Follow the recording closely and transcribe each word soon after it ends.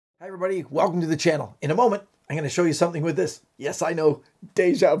Hi everybody, welcome to the channel. In a moment, I'm going to show you something with this. Yes, I know,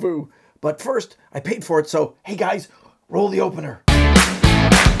 deja vu. But first, I paid for it, so hey guys, roll the opener.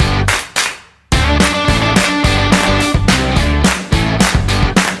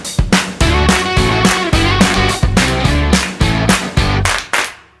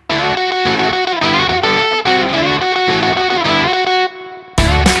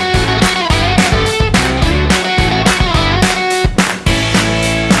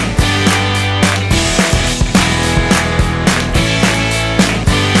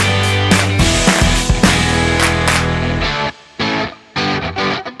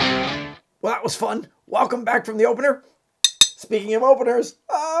 Well, that was fun. Welcome back from the opener. Speaking of openers,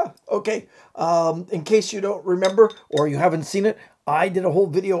 okay. In case you don't remember or you haven't seen it, I did a whole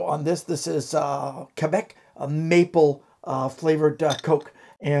video on this. This is Quebec Maple flavored Coke.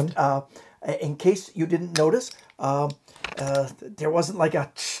 And in case you didn't notice, there wasn't like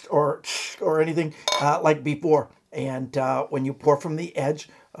a or anything like before. And when you pour from the edge,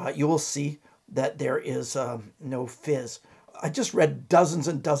 you will see that there is no fizz. I just read dozens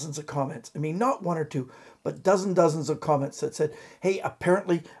and dozens of comments. I mean, not one or two, but dozens of comments that said, hey,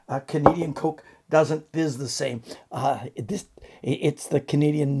 apparently Canadian Coke doesn't fizz the same. It's the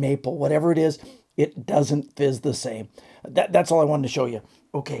Canadian Maple, whatever it is, it doesn't fizz the same. That's all I wanted to show you.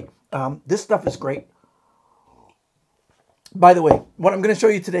 Okay, this stuff is great. By the way, what I'm going to show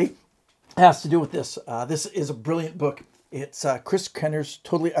you today has to do with this. This is a brilliant book. It's Chris Kenner's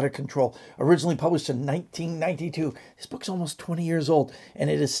Totally Out of Control, originally published in 1992. This book's almost 20 years old, and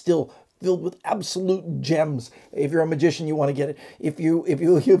it is still filled with absolute gems. If you're a magician, you want to get it. If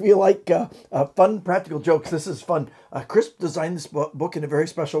you like fun practical jokes, this is fun. Chris designed this book in a very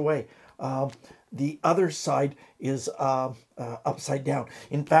special way. The other side is upside down.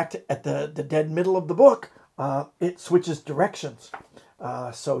 In fact, at the dead middle of the book, it switches directions.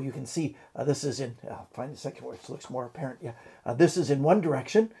 So you can see this is in, I'll find a second where it looks more apparent. Yeah, this is in one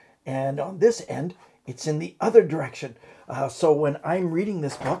direction, and on this end, it's in the other direction. So when I'm reading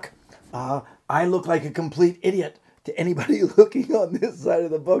this book, I look like a complete idiot to anybody looking on this side of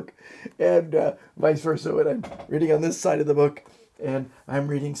the book, and vice versa when I'm reading on this side of the book, and I'm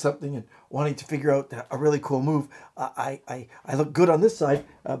reading something and wanting to figure out a really cool move. I look good on this side,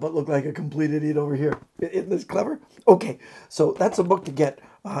 but look like a complete idiot over here. Isn't this clever? Okay, so that's a book to get.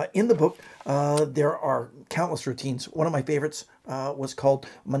 In the book, there are countless routines. One of my favorites was called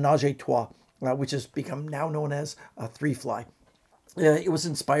Ménage à Trois, which has become now known as Three Fly. It was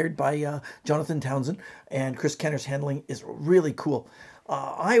inspired by Jonathan Townsend, and Chris Kenner's handling is really cool.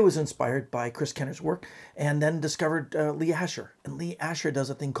 I was inspired by Chris Kenner's work and then discovered Lee Asher. And Lee Asher does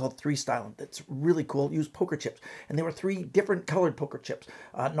a thing called three styling that's really cool. Use poker chips. And there were three different colored poker chips.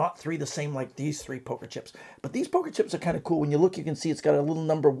 Not three the same like these three poker chips. But these poker chips are kind of cool. When you look, you can see it's got a little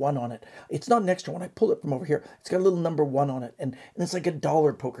number 1 on it. It's not an extra one. I pulled it from over here. It's got a little number 1 on it. And it's like a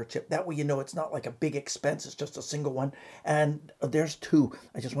 $1 poker chip. That way you know it's not like a big expense. It's just a single one. And there's 2.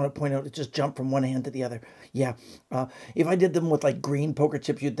 I just want to point out it just jumped from one hand to the other. Yeah. If I did them with like green poker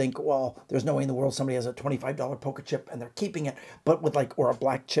chips, you'd think, well, there's no way in the world somebody has a $25 poker chip and they're keeping it. But with like, or a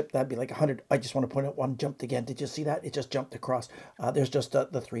black chip, that'd be like 100. I just want to point out one jumped again. Did you see that? It just jumped across. There's just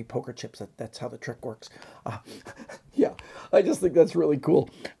the 3 poker chips. That's how the trick works. Yeah, I just think that's really cool.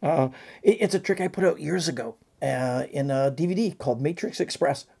 It's a trick I put out years ago in a DVD called Matrix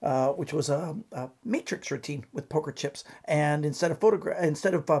Express, which was a matrix routine with poker chips. And instead of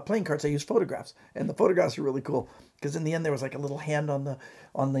playing cards, I used photographs, and the photographs are really cool because in the end there was like a little hand on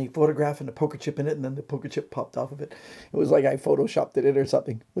the photograph and a poker chip in it, and then the poker chip popped off of it. It was like I photoshopped it in or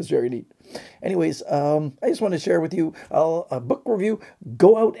something. It was very neat. Anyways, I just want to share with you a book review.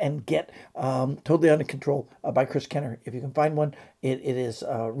 Go out and get Totally Under Control by Chris Kenner. If you can find one, it is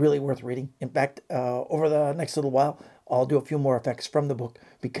really worth reading. In fact, over the next little while, I'll do a few more effects from the book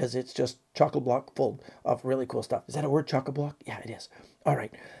because it's just chocolate block full of really cool stuff. Is that a word, chocolate block? Yeah, it is. All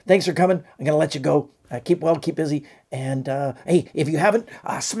right. Thanks for coming. I'm going to let you go. Keep well, keep busy. And hey, if you haven't,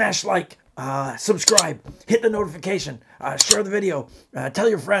 smash like, subscribe, hit the notification, share the video, tell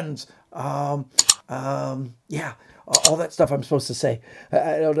your friends. Yeah, all that stuff I'm supposed to say.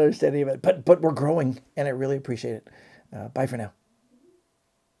 I don't understand any of it, but we're growing, and I really appreciate it. Bye for now.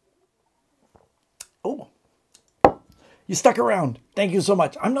 Oh. You stuck around. Thank you so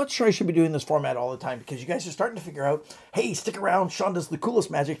much. I'm not sure I should be doing this format all the time because you guys are starting to figure out, hey, stick around. Shawn does the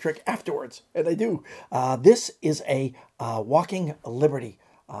coolest magic trick afterwards. And I do. This is a Walking Liberty.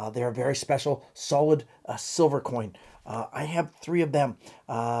 They're a very special, solid silver coin. I have 3 of them.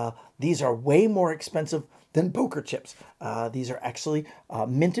 These are way more expensive than poker chips. These are actually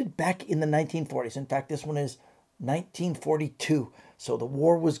minted back in the 1940s. In fact, this one is 1942. So the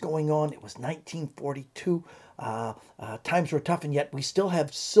war was going on. It was 1942. Times were tough, and yet we still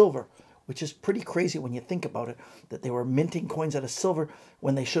have silver, which is pretty crazy when you think about it, that they were minting coins out of silver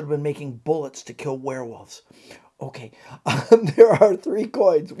when they should have been making bullets to kill werewolves. Okay, there are 3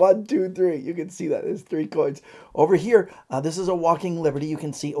 coins. 1, 2, 3. You can see that. There's 3 coins. Over here, this is a walking liberty. You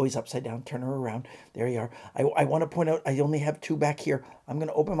can see, oh, he's upside down. Turn her around. There you are. I want to point out, I only have 2 back here. I'm going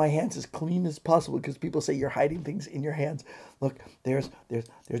to open my hands as clean as possible because people say you're hiding things in your hands. Look, there's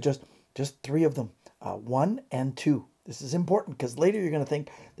just 3 of them. 1 and 2. This is important because later you're going to think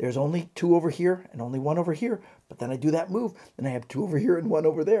there's only 2 over here and only 1 over here. But then I do that move, and I have 2 over here and 1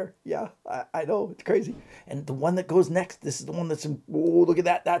 over there. Yeah, I know, it's crazy. And the one that goes next, this is the one that's, oh, look at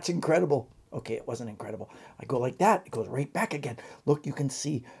that. That's incredible. Okay, it wasn't incredible. I go like that. It goes right back again. Look, you can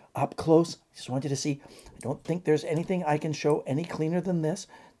see up close. I just want you to see. I don't think there's anything I can show any cleaner than this.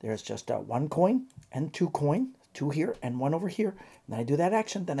 There's just 1 coin and 2 coin. 2 here and 1 over here. And then I do that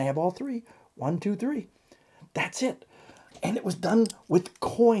action. Then I have all 3. 1, 2, 3. That's it. And it was done with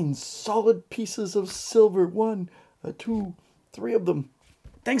coins, solid pieces of silver. 1, 2, 3 of them.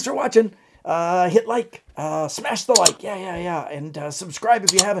 Thanks for watching. Hit like, smash the like, yeah, and subscribe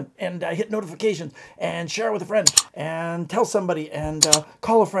if you haven't, and hit notifications, and share with a friend, and tell somebody, and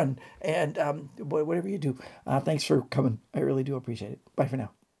call a friend, and whatever you do. Thanks for coming. I really do appreciate it. Bye for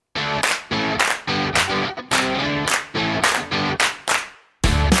now.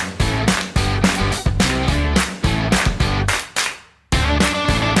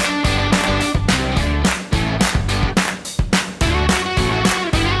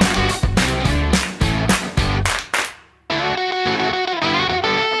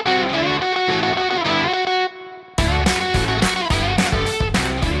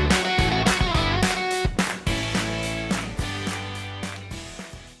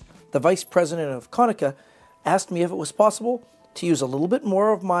 The vice president of Konica asked me if it was possible to use a little bit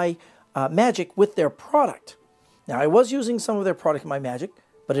more of my magic with their product. Now, I was using some of their product in my magic,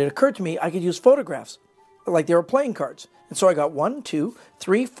 but it occurred to me I could use photographs, like they were playing cards. And so I got 1, 2,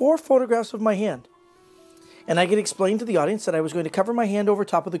 3, 4 photographs of my hand. And I could explain to the audience that I was going to cover my hand over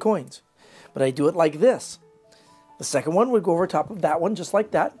top of the coins. But I do it like this. The second one would go over top of that one, just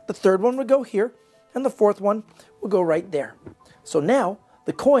like that. The third one would go here, and the 4th one would go right there. So now,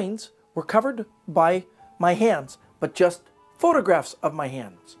 the coins were covered by my hands, but just photographs of my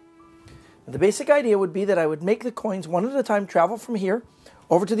hands. And the basic idea would be that I would make the coins one at a time travel from here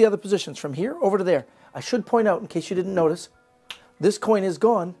over to the other positions, from here over to there. I should point out, in case you didn't notice, this coin is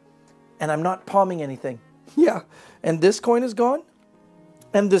gone, and I'm not palming anything. Yeah, and this coin is gone,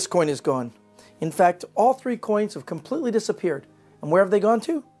 and this coin is gone. In fact, all 3 coins have completely disappeared. And where have they gone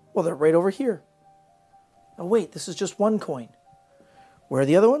to? Well, they're right over here. Oh, wait, this is just 1 coin. Where are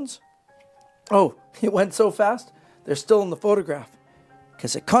the other ones? Oh, it went so fast, they're still in the photograph.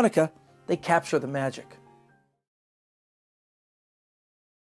 Because at Konica, they capture the magic.